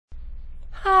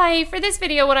Hi, for this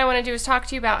video what I want to do is talk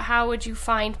to you about how would you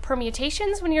find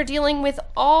permutations when you're dealing with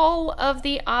all of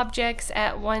the objects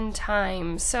at one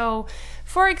time. So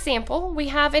for example, we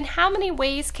have in how many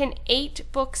ways can 8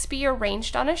 books be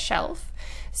arranged on a shelf?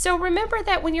 So remember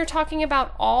that when you're talking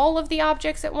about all of the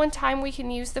objects at one time, we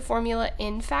can use the formula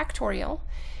n factorial.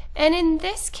 And in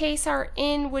this case, our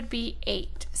n would be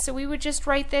 8. So we would just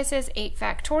write this as 8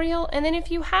 factorial. And then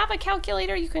if you have a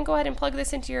calculator, you can go ahead and plug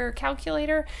this into your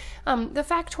calculator. The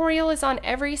factorial is on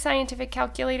every scientific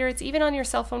calculator. It's even on your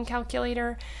cell phone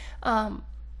calculator.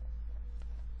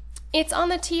 It's on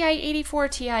the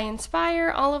TI-84,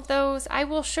 TI-Nspire, all of those. I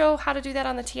will show how to do that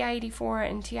on the TI-84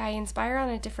 and TI-Nspire on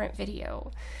a different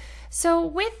video. So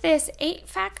with this, 8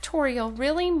 factorial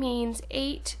really means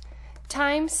 8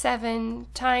 times 7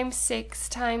 times 6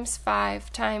 times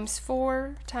 5 times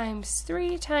 4 times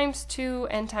 3 times 2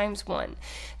 and times 1.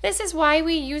 This is why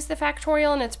we use the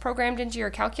factorial and it's programmed into your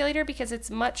calculator, because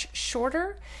it's much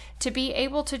shorter to be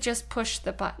able to just push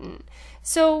the button.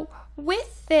 So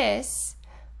with this,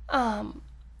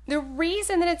 the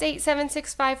reason that it's 8, 7,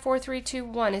 6, 5, 4, 3, 2,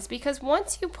 1 is because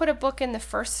once you put a book in the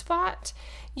first spot,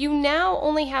 you now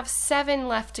only have 7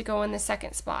 left to go in the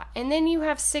second spot, and then you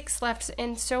have 6 left,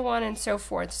 and so on and so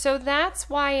forth. So that's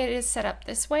why it is set up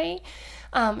this way.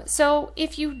 So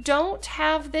if you don't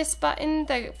have this button,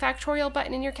 the factorial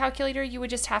button in your calculator, you would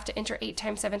just have to enter 8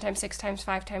 times 7 times 6 times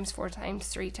 5 times 4 times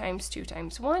 3 times 2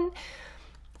 times 1.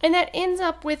 And that ends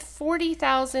up with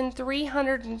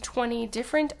 40,320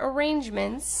 different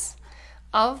arrangements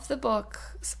of the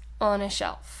books on a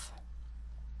shelf.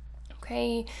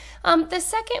 Okay. The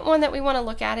second one that we want to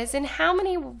look at is in how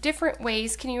many different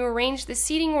ways can you arrange the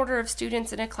seating order of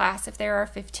students in a class if there are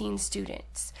 15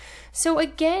 students. So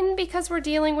again, because we're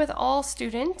dealing with all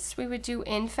students, we would do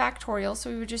n factorial,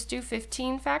 so we would just do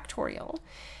 15 factorial.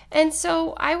 And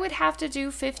so I would have to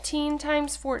do 15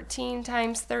 times 14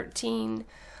 times 13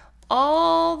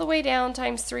 all the way down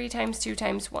times 3 times 2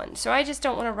 times 1. So I just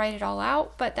don't want to write it all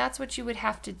out, but that's what you would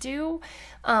have to do.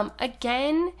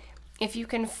 Again, if you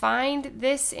can find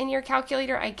this in your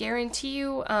calculator, I guarantee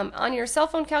you, on your cell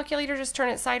phone calculator, just turn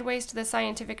it sideways to the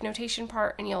scientific notation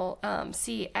part and you'll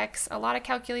see x. A lot of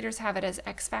calculators have it as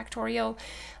x factorial.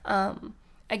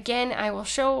 Again, I will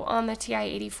show on the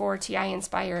TI-84,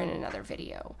 TI-Nspire in another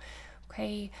video.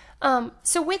 Okay,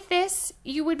 so with this,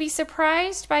 you would be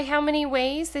surprised by how many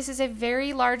ways. This is a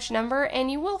very large number, and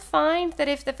you will find that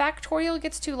if the factorial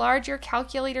gets too large, your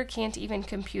calculator can't even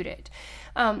compute it.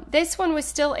 This one was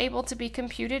still able to be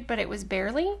computed, but it was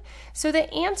barely. So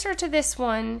the answer to this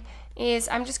one is,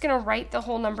 I'm just going to write the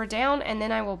whole number down, and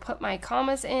then I will put my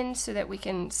commas in so that we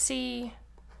can see.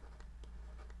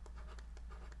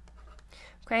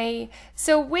 Okay,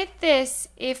 so with this,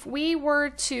 if we were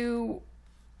to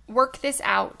work this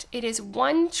out, it is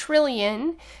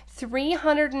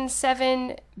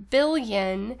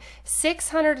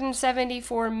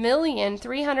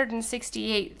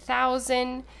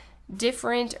 1,307,674,368,000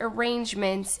 different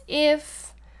arrangements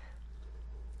if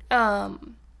there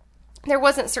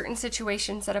wasn't certain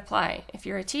situations that apply. If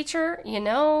you're a teacher, you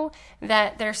know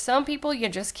that there's some people you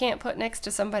just can't put next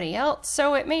to somebody else,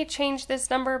 so it may change this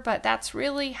number, but that's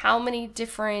really how many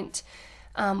different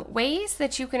ways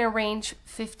that you can arrange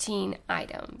 15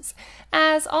 items.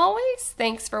 As always,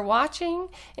 thanks for watching.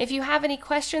 If you have any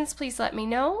questions, please let me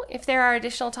know. If there are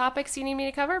additional topics you need me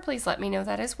to cover, please let me know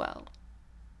that as well.